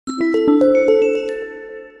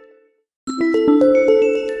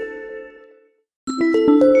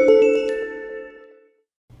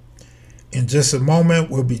just a moment,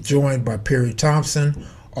 we'll be joined by Perry Thompson,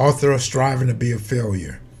 author of Striving to Be a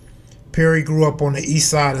Failure. Perry grew up on the east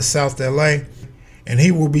side of South LA, and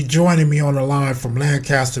he will be joining me on the line from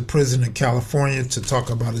Lancaster Prison in California to talk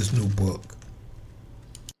about his new book.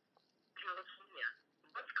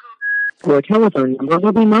 Your telephone number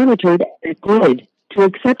will be monitored and recorded. To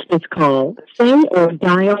accept this call, say or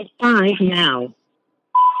dial 5 now.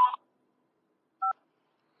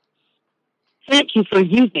 Thank you for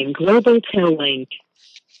using Global Tel Link.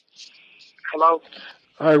 Hello?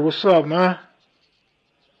 Hey, what's up, man?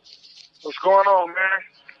 What's going on,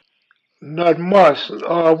 man? Nothing much.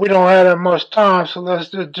 We don't have that much time, so let's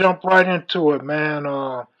just jump right into it, man.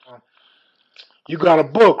 You got a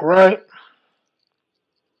book, right?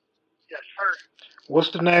 Yes, sir.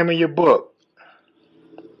 What's the name of your book?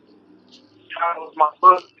 The title of my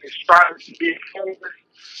book is Striving to Be a Failure,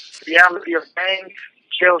 Reality of Gangs,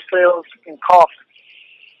 Jail Cells, and Coffins.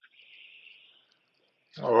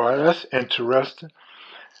 All right, that's interesting.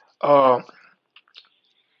 Uh,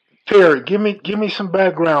 Perry, give me some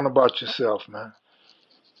background about yourself, man.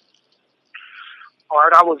 All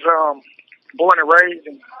right, I was born and raised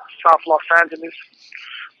in South Los Angeles,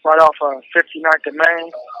 right off 59th and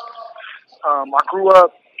Main. I grew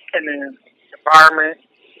up in an environment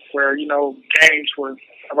where, gangs were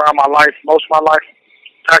around my life, most of my life,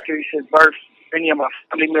 practically since birth. Many of my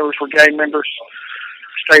family members were gang members.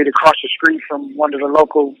 Stayed across the street from one of the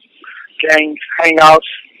local gang hangouts.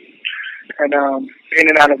 And being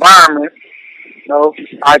in that environment,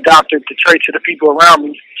 I adopted the traits of the people around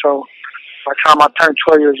me. So by the time I turned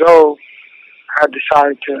 12 years old, I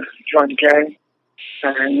decided to join the gang.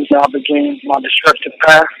 And I began my destructive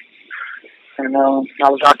path. And I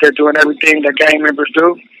was out there doing everything that gang members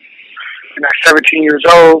do. And at 17 years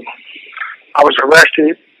old, I was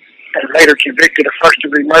arrested and later convicted of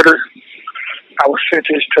first-degree murder. I was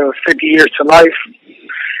sentenced to 50 years to life.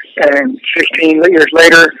 And 16 years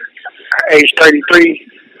later, at age 33,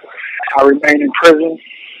 I remain in prison.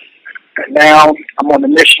 And now I'm on a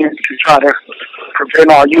mission to try to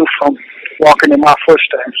prevent our youth from walking in my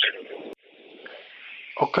footsteps.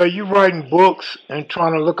 Okay, you writing books and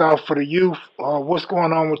trying to look out for the youth. What's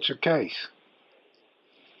going on with your case?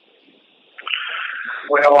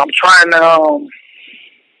 Well, I'm trying to,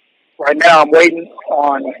 right now I'm waiting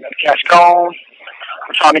on Gascon.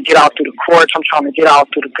 I'm trying to get out through the courts. I'm trying to get out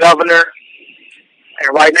through the governor.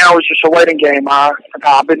 And right now it's just a waiting game.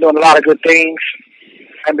 I've been doing a lot of good things.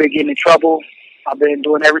 I've been getting in trouble. I've been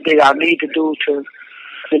doing everything I need to do to,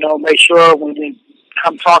 make sure when they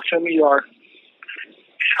come talk to me or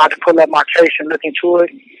try to pull up my case and look into it,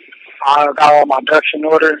 I got all my ducks in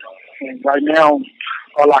order. And right now,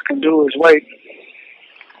 all I can do is wait.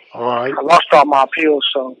 All right. I lost all my appeals,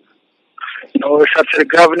 so, it's up to the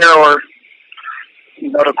governor or,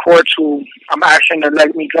 the courts who I'm asking to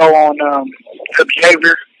let me go on good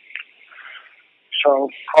behavior. So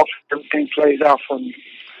hopefully everything plays out for me.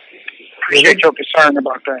 Appreciate your concern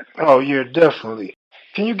about that. Oh, yeah, definitely.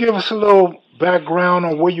 Can you give us a little background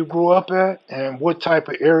on where you grew up at and what type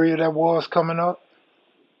of area that was coming up?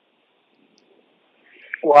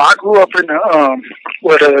 Well, I grew up in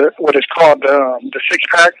what is called the Six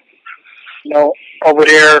Pack. Over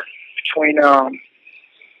there between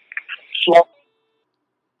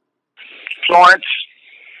Florence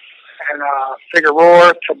and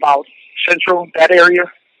Figueroa to about Central, that area.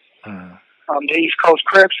 The East Coast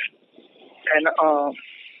Crips. And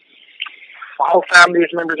my whole family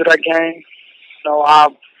is members of that gang.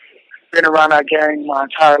 I've been around that gang my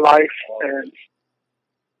entire life. And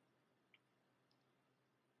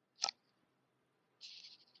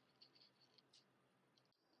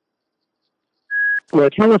Your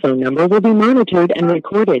telephone number will be monitored and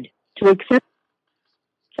recorded. To accept,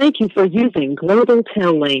 thank you for using Global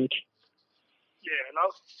Tel Link.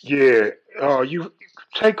 Yeah, you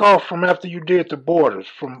take off from after you did the borders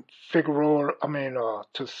from Figueroa,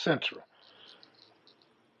 to Central.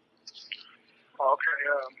 Okay.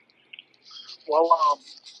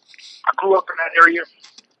 I grew up in that area,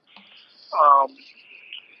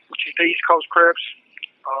 which is the East Coast Crips.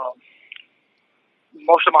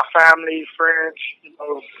 Most of my family, friends,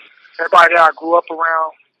 everybody that I grew up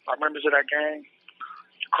around are members of that gang.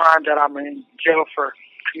 The crime that I'm in jail for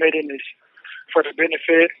committing is for the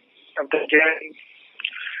benefit of the gang.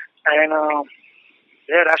 And,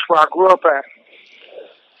 that's where I grew up at.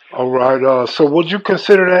 All right. So would you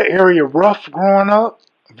consider that area rough growing up?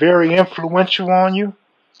 Very influential on you?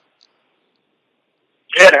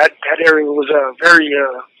 Yeah, that area was very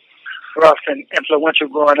rough and influential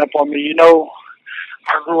growing up on me.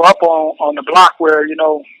 I grew up on the block where,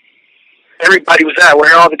 everybody was at,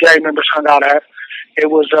 where all the gang members hung out at. It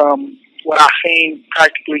was what I've seen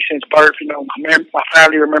practically since birth. My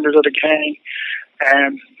family are members of the gang,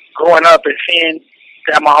 and growing up and seeing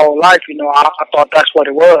that my whole life, I thought that's what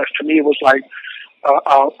it was. To me, it was like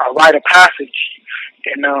a rite of passage,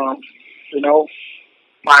 and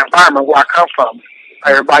my environment where I come from.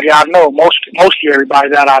 Everybody I know, mostly everybody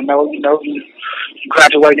that I know, you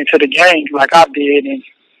graduate into the gang like I did, and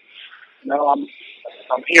I'm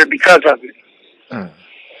here because of it. Mm.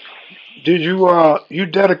 Did you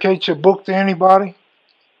dedicate your book to anybody?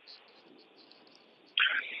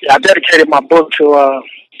 Yeah, I dedicated my book to a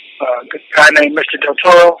guy named Mr. Del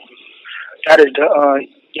Toro. That is the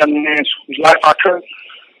young man whose life I took,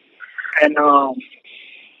 and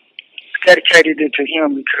dedicated it to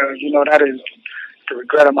him because that is the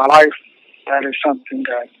regret of my life. That is something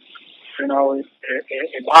that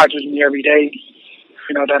it bothers me every day.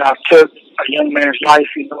 That I took a young man's life.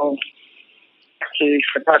 Kids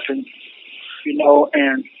for nothing.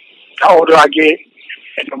 And the older I get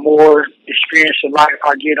and the more experience in life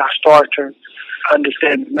I get, I start to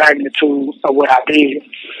understand the magnitude of what I did.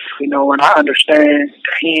 And I understand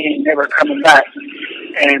that he ain't never coming back.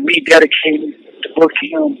 And me dedicating the book to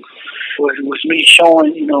him was me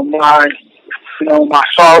showing, my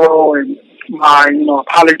sorrow and my,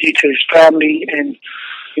 apology to his family and,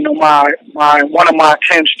 my one of my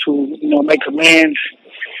attempts to, make amends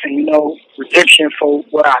and, redemption for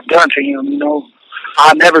what I've done to him.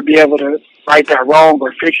 I'll never be able to right that wrong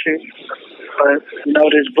or fix it. But,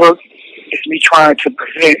 this book is me trying to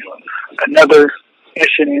prevent another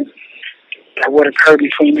incident that would occur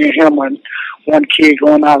between me and him when one kid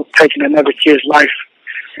going out taking another kid's life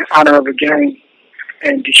in honor of a gang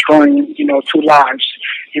and destroying, two lives.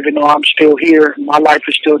 Even though I'm still here, my life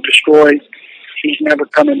is still destroyed. He's never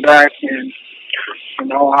coming back, and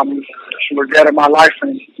I'm regretting my life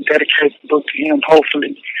and dedicate the book to him.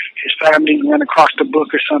 Hopefully, his family run across the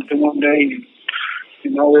book or something one day. And,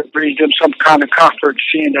 it brings them some kind of comfort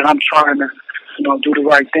seeing that I'm trying to, do the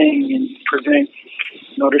right thing and prevent,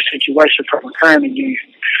 this situation from occurring again.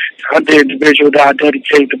 The other individual that I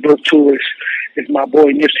dedicate the book to is my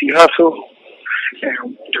boy Nipsey Hussle.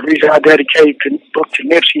 And the reason I dedicate the book to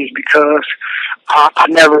Nipsey is because I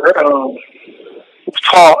never was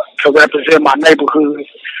taught to represent my neighborhood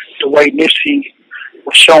the way Nipsey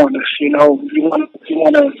was showing us. You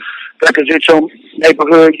want to represent your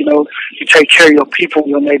neighborhood. You take care of your people in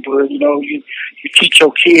your neighborhood. You teach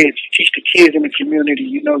your kids. You teach the kids in the community.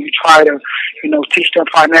 You try to teach them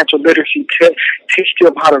financial literacy. Teach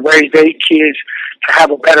them how to raise their kids to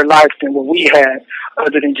have a better life than what we had,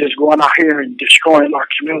 other than just going out here and destroying our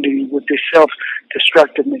community with this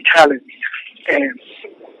self-destructive mentality. And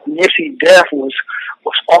Nipsey's death was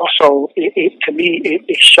also, to me,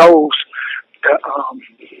 it shows the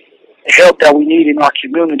help that we need in our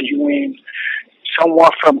community when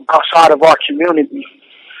someone from outside of our community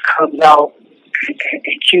comes out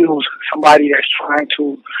and kills somebody that's trying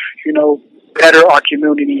to, better our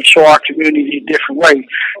community and show our community a different way.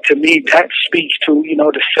 To me, that speaks to,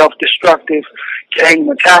 the self-destructive gang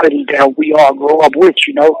mentality that we all grow up with,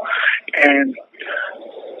 And,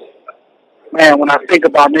 man, when I think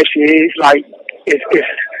about Nipsey, it's like, it's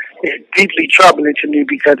deeply troubling to me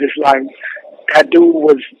because it's like, that dude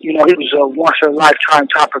was, he was a once-in-a-lifetime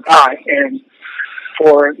type of guy. And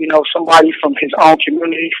for, somebody from his own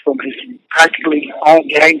community, from his practically own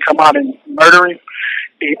gang come out and murder him,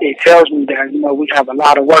 it tells me that, we have a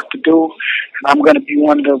lot of work to do. And I'm going to be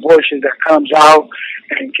one of the voices that comes out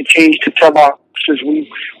and continues to tell our officers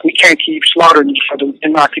we can't keep slaughtering each other. We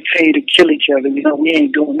cannot continue to kill each other. We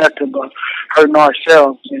ain't doing nothing but hurting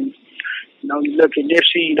ourselves. And, you look at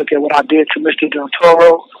Nipsey, you look at what I did to Mr. Del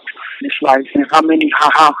Toro, and it's like, how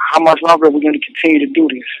much longer are we going to continue to do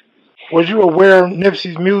this? Was you aware of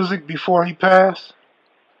Nipsey's music before he passed?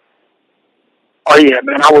 Oh yeah,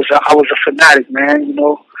 man, I was a fanatic, man.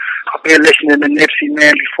 I've been listening to Nipsey,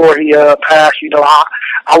 man, before he passed.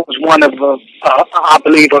 I was one of I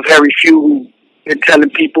believe a very few who been telling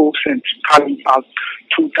people since probably about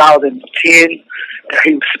 2010 that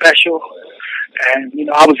he was special. And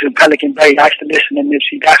I was in Pelican Bay. I used to listen to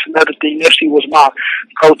Nipsey. That's another thing. Nipsey was my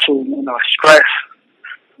go-to. Stress.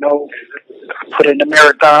 I put in the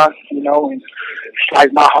marathon. And it's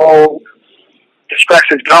like my whole the stress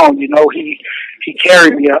is gone. He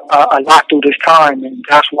carried me a lot through this time, and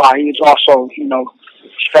that's why he's also,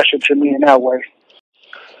 special to me in that way.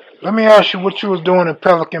 Let me ask you what you was doing in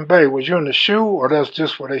Pelican Bay. Was you in the SHU, or that's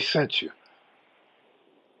just where they sent you?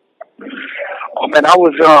 Oh man, I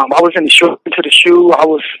was in the SHU. I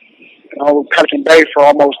was, Pelican Bay for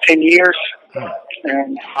almost 10 years,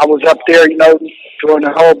 and I was up there, doing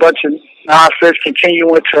a whole bunch of nonsense,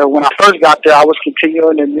 continuing to. When I first got there, I was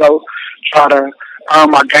continuing to, try to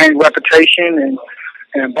earn my gang reputation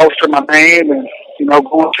and bolster my name, and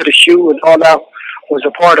going to the shoe and all that was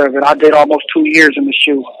a part of it. I did almost 2 years in the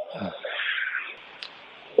shoe.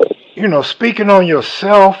 Speaking on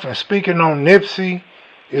yourself and speaking on Nipsey,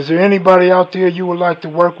 is there anybody out there you would like to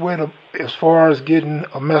work with as far as getting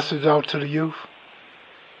a message out to the youth?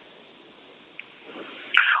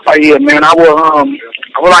 Oh yeah, man. I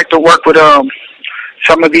would like to work with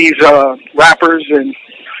some of these rappers and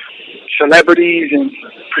celebrities, and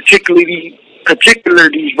particularly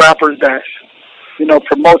these rappers that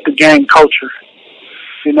promote the gang culture.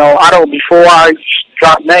 Before I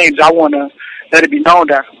drop names, I want to let it be known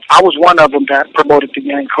that I was one of them that promoted the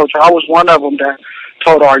gang culture. I was one of them that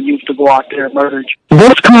told our youth to go out there and murder.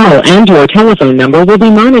 This call and your telephone number will be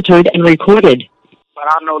monitored and recorded. But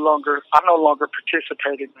I no longer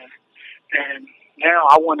participated, man. And now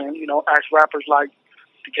I want to, ask rappers like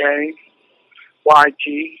The Game,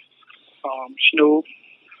 YG, Snoop,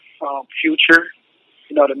 Future,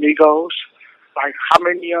 the Migos. Like, how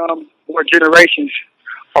many more generations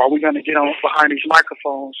are we going to get on behind these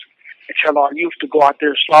microphones and tell our youth to go out there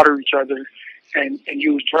and slaughter each other and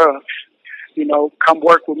use drugs? Come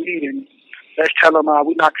work with me and let's tell them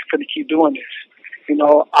we're not going to keep doing this.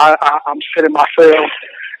 I'm sitting in my cell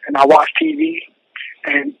and I watch TV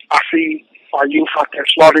and I see our youth out there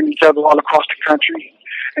slaughtering each other all across the country.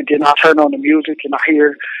 And then I turn on the music and I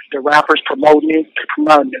hear the rappers promoting it,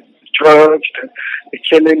 promoting the drugs, the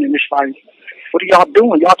killing, and it's like, what are y'all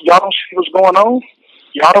doing? Y'all don't see what's going on?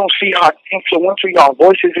 Y'all don't see how influential y'all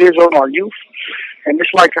voices is on our youth? And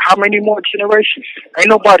it's like, how many more generations? Ain't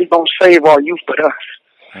nobody gonna save our youth but us.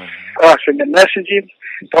 Us. And the messaging,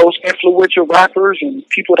 those influential rappers and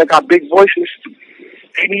people that got big voices,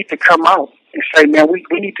 they need to come out and say, man, we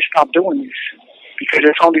need to stop doing this because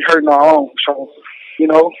it's only hurting our own. So,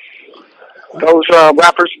 those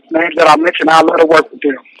rappers' names that I mentioned, I'd love to work with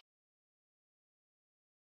them.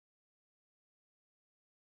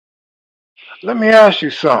 Let me ask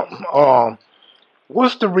you something.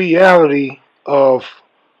 What's the reality of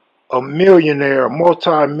a millionaire,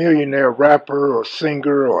 multi-millionaire rapper or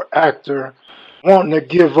singer or actor wanting to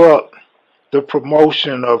give up the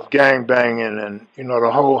promotion of gangbanging and,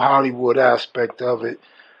 the whole Hollywood aspect of it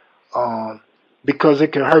because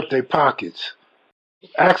it can hurt their pockets?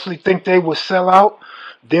 Actually think they would sell out,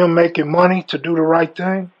 them making money to do the right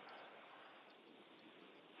thing?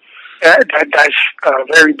 That's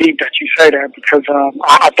very deep that you say that because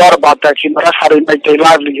I thought about that. That's how they make their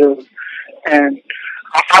livelihood. And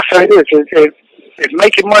I say this: if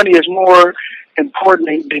making money is more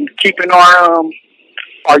important than keeping our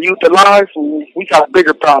youth alive, we got a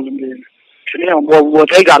bigger problem than to them. Well,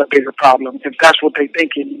 they got a bigger problem if that's what they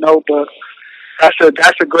thinking. But that's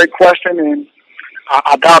a great question, and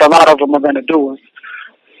I doubt a lot of them are going to do it.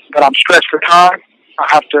 But I'm stressed for time. I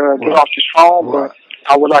have to get off this phone, but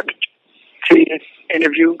I would like to see this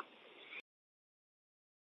interview.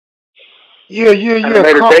 Yeah.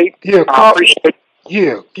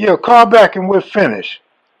 Call back and we'll finish.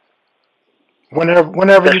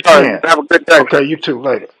 Whenever you can. Have a good day. Okay, you too.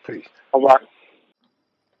 Later. Peace. All right.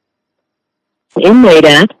 Inmate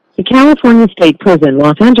at the California State Prison,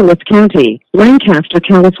 Los Angeles County, Lancaster,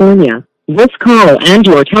 California. This call and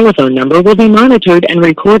your telephone number will be monitored and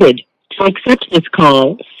recorded. To accept this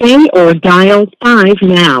call, say or dial 5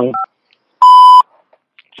 now.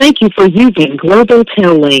 Thank you for using Global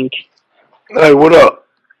Tel Link. Hey, what up?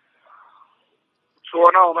 What's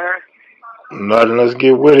going on, man? Nothing. Let's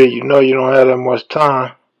get with it. You don't have that much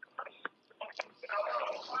time.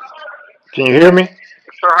 Can you hear me?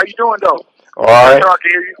 Sir, how you doing, though? All right. Sir, I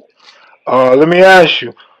can hear you. Let me ask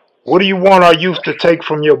you, what do you want our youth to take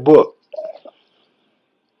from your book?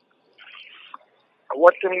 I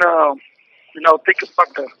want them to, think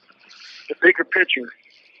about the bigger picture,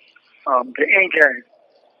 the end game.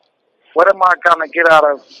 What am I going to get out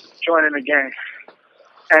of joining the gang?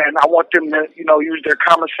 And I want them to, use their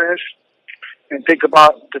common sense and think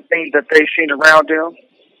about the things that they've seen around them,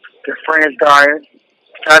 their friends dying,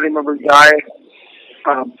 family members dying,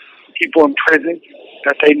 people in prison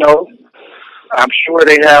that they know. I'm sure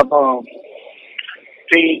they have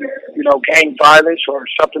seen, gang violence or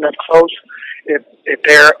something up close. If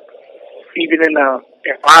they're even in an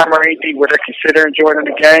environment or anything where they're considering joining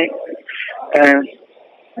the gang. And,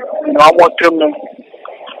 I want them to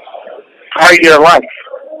value their life.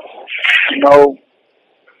 If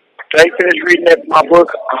they finish reading my book,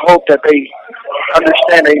 I hope that they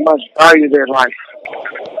understand they must value their life.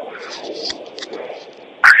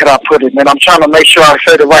 How can I put it, man? I'm trying to make sure I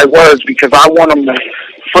say the right words because I want them to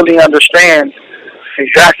fully understand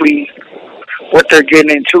exactly what they're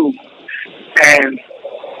getting into. And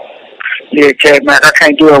Yeah, Cat Mac, I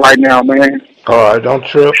can't do it right now, man. All right, don't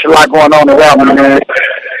trip. There's a lot going on around me, man.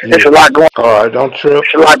 There's a lot going. All right, don't trip.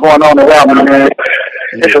 There's a lot going on around me, man.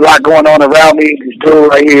 There's a lot going on around me. This dude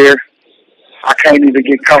right here, I can't even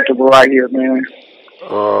get comfortable right here, man.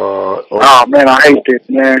 Oh man, I hate this,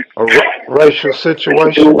 man. A racial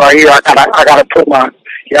situation. Dude right here, I gotta put my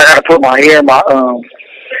ear in my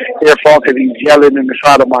earphone because he's yelling in the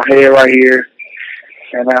side of my head right here,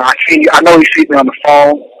 and I know he sees me on the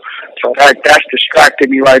phone, so that's distracting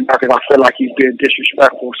me right now because I feel like he's being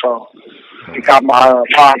disrespectful. So he got my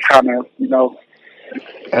mind kind of,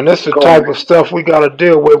 And this is the type of stuff we got to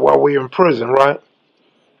deal with while we're in prison, right?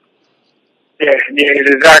 Yeah, it's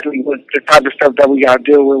exactly the type of stuff that we got to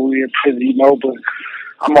deal with when we're in prison, But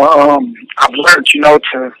I've learned,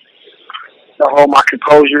 to hold my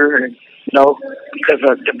composure and, because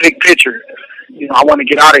of the big picture. I want to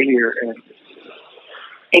get out of here, and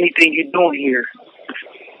anything you're doing here,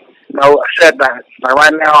 a setback. Like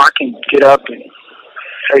right now, I can get up and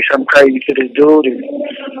say something crazy to this dude, and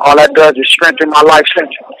all that does is strengthen my life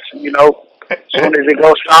sentence. As soon as it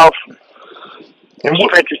goes south, it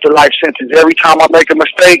strengthens the life sentence. Every time I make a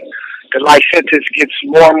mistake, the life sentence gets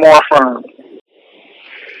more and more firm.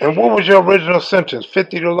 And what was your original sentence?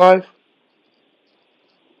 50 to life?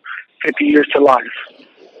 50 years to life.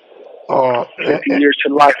 50 years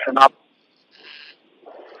to life, and I've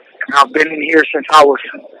been in here since I was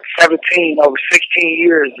 17, over 16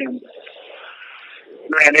 years, and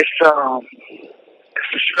man, it's a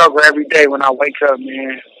struggle every day when I wake up,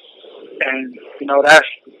 man. And that's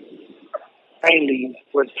mainly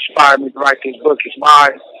what inspired me to write this book. Is my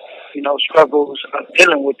struggles of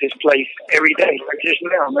dealing with this place every day. Like just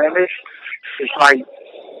now, man, it's like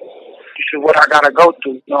this is what I gotta go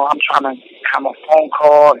through. I'm trying to have a phone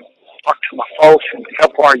call and talk to my folks and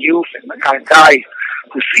help our youth. And I got a guy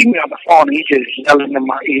who see me on the phone, and he's just yelling in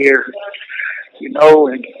my ear, and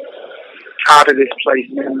tired of this place,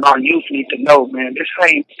 man. Our youth need to know, man, this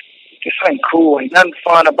ain't cool. Ain't nothing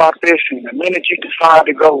fun about this. And the minute you decide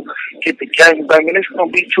to go get the gangbanging, it's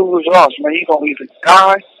gonna be two results, man. You're gonna either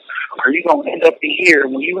die or you're gonna end up in here.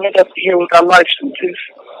 When you end up in here with that life sentence,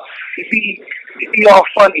 it be all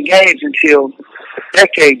fun and games until a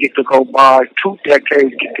decade get to go by, 2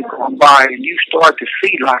 decades get to go by, and you start to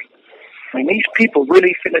see like, man, these people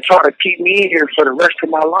really finna try to keep me in here for the rest of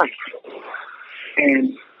my life.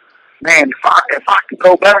 And man, if I could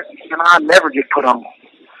go back, I'd never get put on,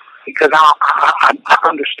 because I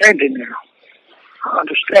understand it now. I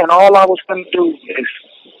understand. All I was going to do is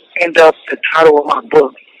end up the title of my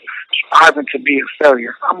book, Striving to Be a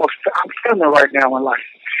Failure. I'm feeling right now in life,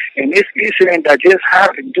 and this incident that just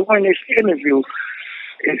happened during this interview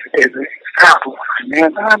is an example.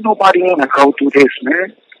 Man, I have nobody want to go through this,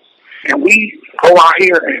 man, and we go out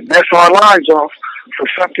here and mess our lives off for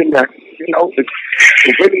something that it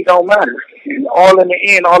really don't matter. And all in the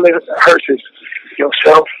end, all it hurts is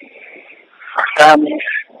yourself, our families,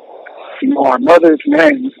 our mothers,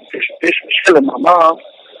 man. This is killing my mom.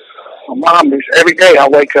 My mom is, every day I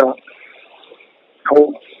wake up, I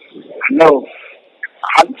know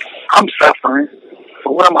I'm suffering,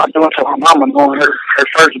 but what am I doing to my mama knowing her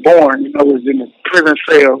firstborn, is in a prison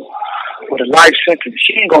cell with a life sentence?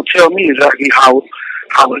 She ain't gonna tell me exactly how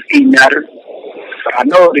it's eating at her. But I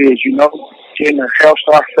know it is, Getting her health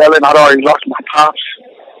start failing. I'd already lost my pops.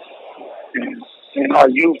 And our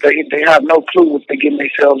youth, they have no clue what they're getting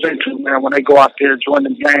themselves into, man, when they go out there and join the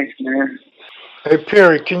gangs, man. Hey,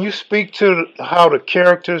 Perry, can you speak to how the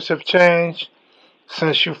characters have changed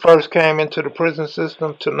since you first came into the prison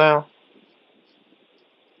system to now?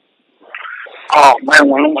 Oh, man,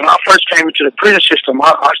 when I first came into the prison system,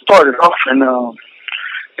 I started off in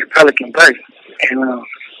Pelican Bay, and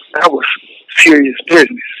that was serious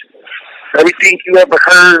business. Everything you ever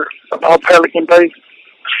heard about Pelican Bay was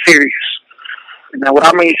serious. And now what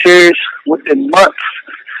I mean serious, within months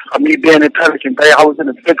of me being in Pelican Bay, I was in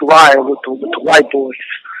a big riot with the white boys.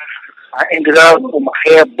 I ended up with my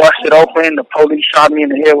head busted open. The police shot me in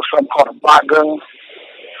the head with something called a block gun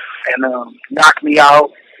and knocked me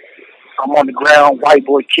out. I'm on the ground, white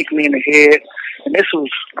boy kicked me in the head. And this was,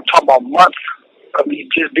 I'm talking about months of me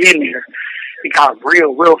just being there. It got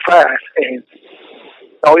real fast. And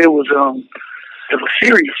it was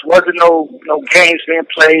serious. It wasn't no games being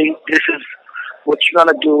played. This is what you're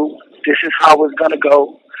gonna do. This is how it's gonna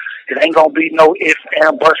go. It ain't gonna be no ifs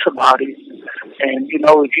and buts about it. And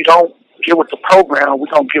if you don't get with the program,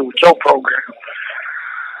 we're gonna get with your program.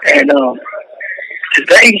 And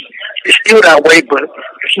today it's still that way, but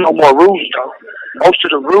there's no more rules though. Most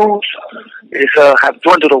of the rules have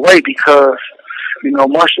dwindled away because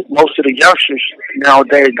most of the youngsters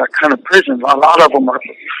nowadays that come to prison, a lot of them are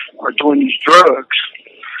are doing these drugs.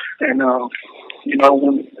 And,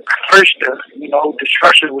 when at first, the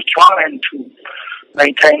structure was trying to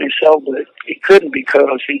maintain itself, but it couldn't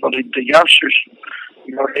because, the youngsters,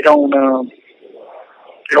 they don't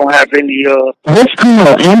have any, This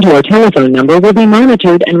call and your telephone number will be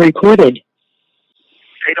monitored and recorded.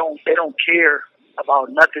 they don't care about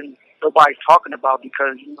nothing nobody's talking about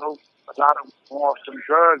because, a lot of them want some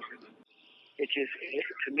drugs.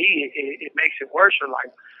 To me, it makes it worse.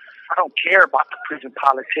 Like, I don't care about the prison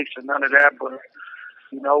politics or none of that, but,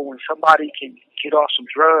 when somebody can get off some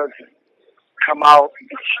drugs and come out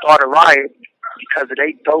and start a riot because of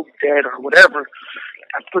they dope debt or whatever,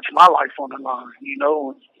 that puts my life on the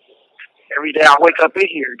line, Every day I wake up in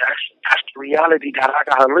here, that's the reality that I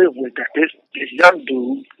gotta live with. That this young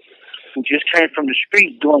dude who just came from the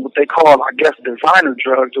street doing what they call, I guess, designer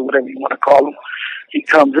drugs or whatever you want to call them, he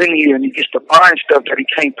comes in here and he gets to buying stuff that he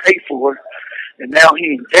can't pay for, and now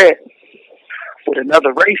he in debt with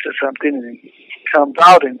another race or something, and he comes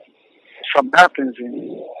out and something happens, and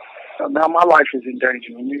now my life is in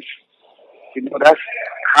danger. And that's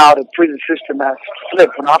how the prison system has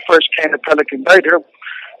flipped. When I first came to Pelican Bay, there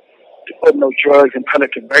wasn't no drugs in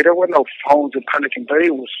Pelican Bay. There were no phones in Pelican Bay.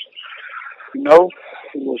 It was,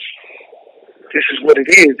 this is what it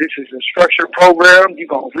is. This is a structured program. You're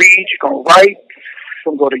going to read, you're going to write,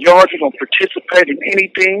 you're going to go to yards, you're going to participate in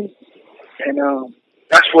anything. And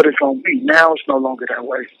that's what it's going to be. Now it's no longer that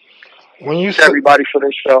way. When you it's everybody for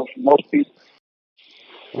themselves, most people.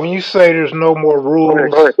 When you say there's no more rules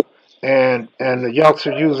go ahead. and the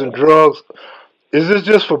youngsters using drugs, is this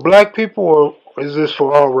just for black people or is this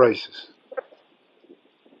for all races?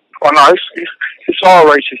 Oh no, it's all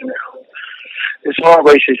races now. It's all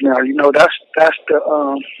races now. That's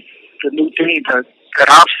the new thing that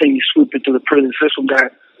I've seen sweeping through the prison system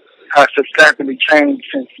that has substantially changed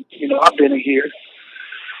since I've been in here.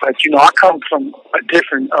 Like I come from a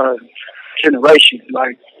different generation.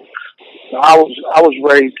 Like I was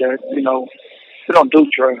raised that we don't do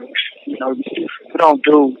drugs. We don't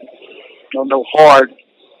do no hard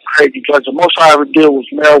crazy drugs. The most I ever did was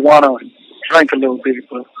marijuana and drank a little bit.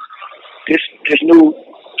 But this new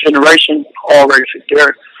generation, all races,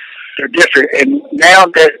 they're different. And now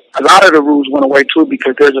that a lot of the rules went away too,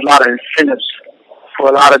 because there's a lot of incentives for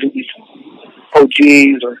a lot of these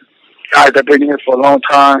OGs or guys that've been here for a long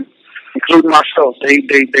time, including myself. They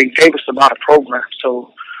gave us a lot of programs.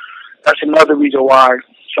 So that's another reason why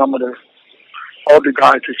some of the older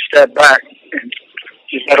guys just step back and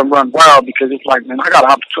just let them run wild, because it's like, man, I got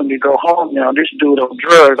an opportunity to go home now. This dude on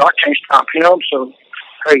drugs, I can't stop him. So,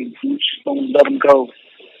 hey, you just gonna let him go.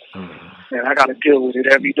 Man, I got to deal with it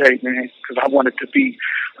every day, man, because I wanted to be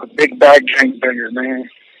a big bag gangbanger, man.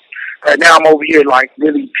 Right now, I'm over here, like,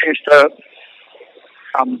 really pissed up.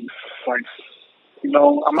 I'm, like,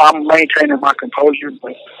 I'm maintaining my composure,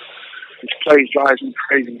 but this place drives me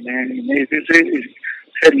crazy, man. It's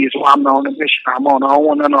hideous why I'm on the mission I'm on. I don't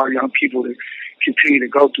want none of our young people to continue to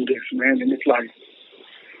go through this, man. And it's like,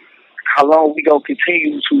 how long we gonna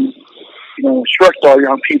continue to, instruct our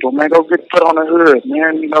young people, man? Go get put on the hood,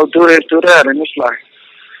 man. Do this, do that. And it's like,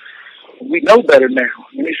 we know better now.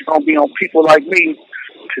 And it's gonna be on people like me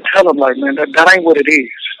to tell them, like, man, that ain't what it is.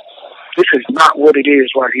 This is not what it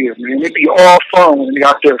is right here, man. It be all fun when they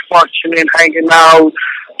out there functioning, hanging out,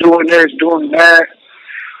 doing this, doing that.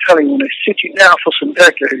 I'm telling you, when they sit you down for some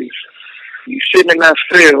decades, you sitting in that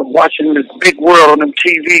field watching this big world on them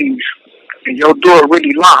TVs, and your door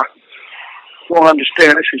really locked, you don't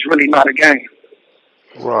understand this is really not a game.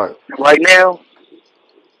 Right. Right now,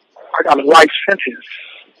 I got a life sentence.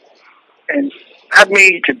 And that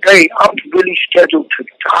means today I'm really scheduled to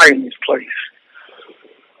die in this place.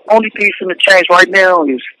 Only thing that's going to change right now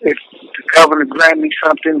is if the governor grant me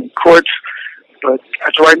something in courts. But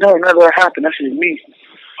as right now, none of that happened. That's just me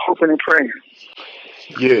hoping and praying.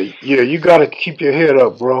 Yeah, you got to keep your head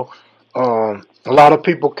up, bro. A lot of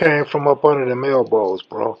people came from up under them elbows,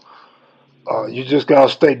 bro. You just got to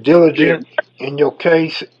stay diligent in your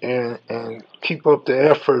case and keep up the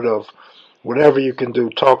effort of whatever you can do.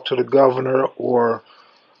 Talk to the governor, or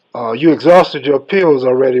you exhausted your appeals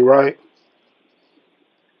already, right?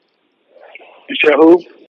 You said who?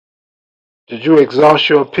 Did you exhaust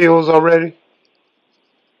your appeals already?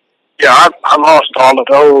 Yeah, I lost all of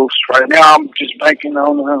those. Right now, I'm just banking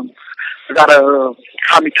on I got a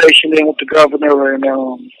commutation in with the governor, and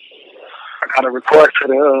I got a report to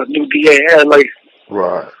the new DA in LA.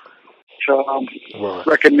 Right. So I'm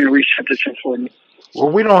recommend resentencing for me. Well,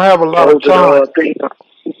 we don't have a lot of time.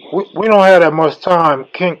 We don't have that much time.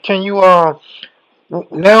 Can you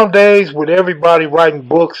nowadays with everybody writing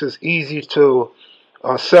books, it's easy to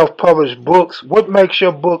self-published books. What makes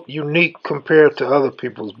your book unique compared to other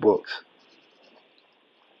people's books?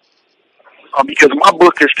 Because my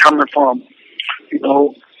book is coming from, you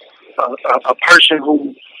know, a person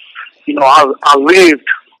who, I lived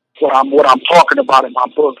what I'm talking about in my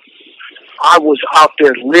book. I was out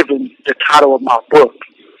there living the title of my book.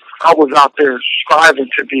 I was out there striving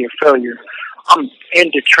to be a failure. I'm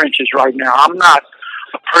in the trenches right now. I'm not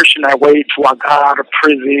a person that waited till I got out of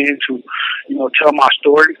prison to, tell my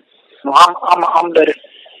story. No, I'm letting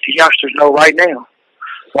the youngsters know right now.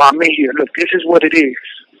 While I'm in here, look, this is what it is.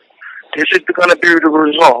 This is going to be the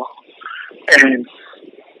result. And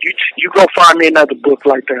you go find me another book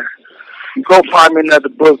like that. You go find me another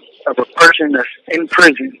book of a person that's in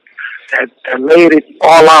prison that laid it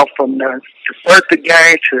all out from the birth of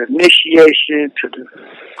gang to initiation to the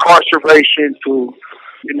incarceration to,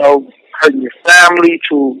 hurting your family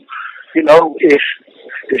to,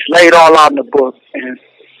 it's laid all out in the book. And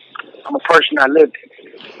I'm a person that lived it.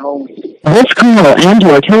 This call and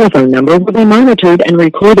your telephone number will be monitored and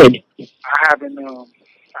recorded. I haven't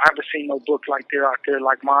seen no book like there out there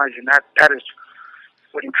like mine, and that is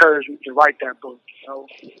what encouraged me to write that book. To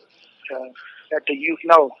let the youth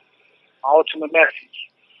know my ultimate message.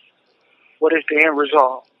 What is the end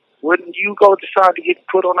result? When you go decide to get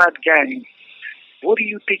put on that game, what do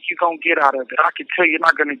you think you're gonna get out of it? I can tell you're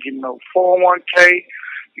not gonna get no 401k.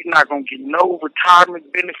 You're not gonna get no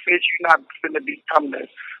retirement benefits. You're not gonna become the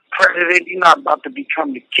president. You're not about to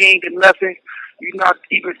become the king or nothing. You're not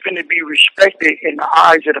even gonna be respected in the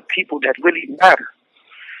eyes of the people that really matter.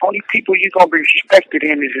 Only people you're gonna be respected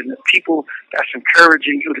in is in the people that's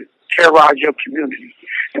encouraging you to terrorize your community.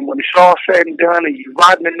 And when it's all said and done, and you're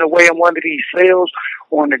rotting in the way in one of these cells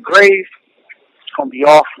or in the grave, it's gonna be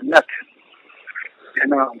all for nothing.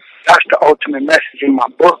 And that's the ultimate message in my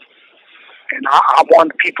book. And I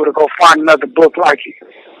want people to go find another book like it.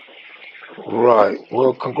 Right.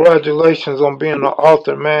 Well, congratulations on being an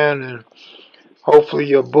author, man, and hopefully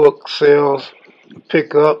your book sales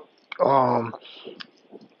pick up. Matter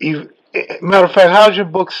of fact, how's your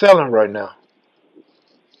book selling right now?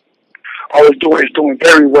 Oh, it's doing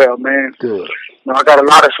very well, man. Good. I got a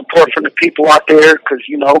lot of support from the people out there because,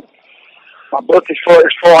 my book is for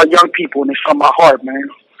our young people, and it's from my heart, man.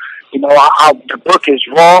 The book is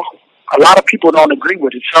raw. A lot of people don't agree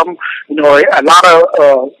with it. A lot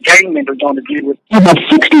of gang members don't agree with it. You have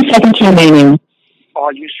 60 seconds remaining.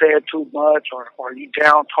 Or you said too much, or you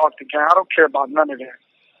down talk the gang. I don't care about none of that.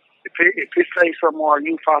 If it say something to our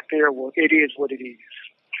youth out there, well, it is what it is.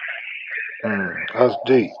 That's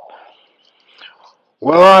deep.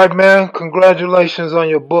 Well, all right, man. Congratulations on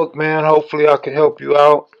your book, man. Hopefully I can help you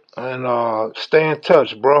out. And stay in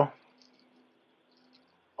touch, bro.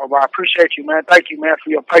 All right, I appreciate you, man. Thank you, man, for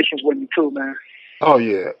your patience with me, too, man. Oh,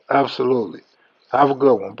 yeah. Absolutely. Have a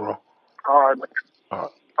good one, bro. All right, man. All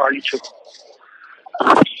right. All right, you too.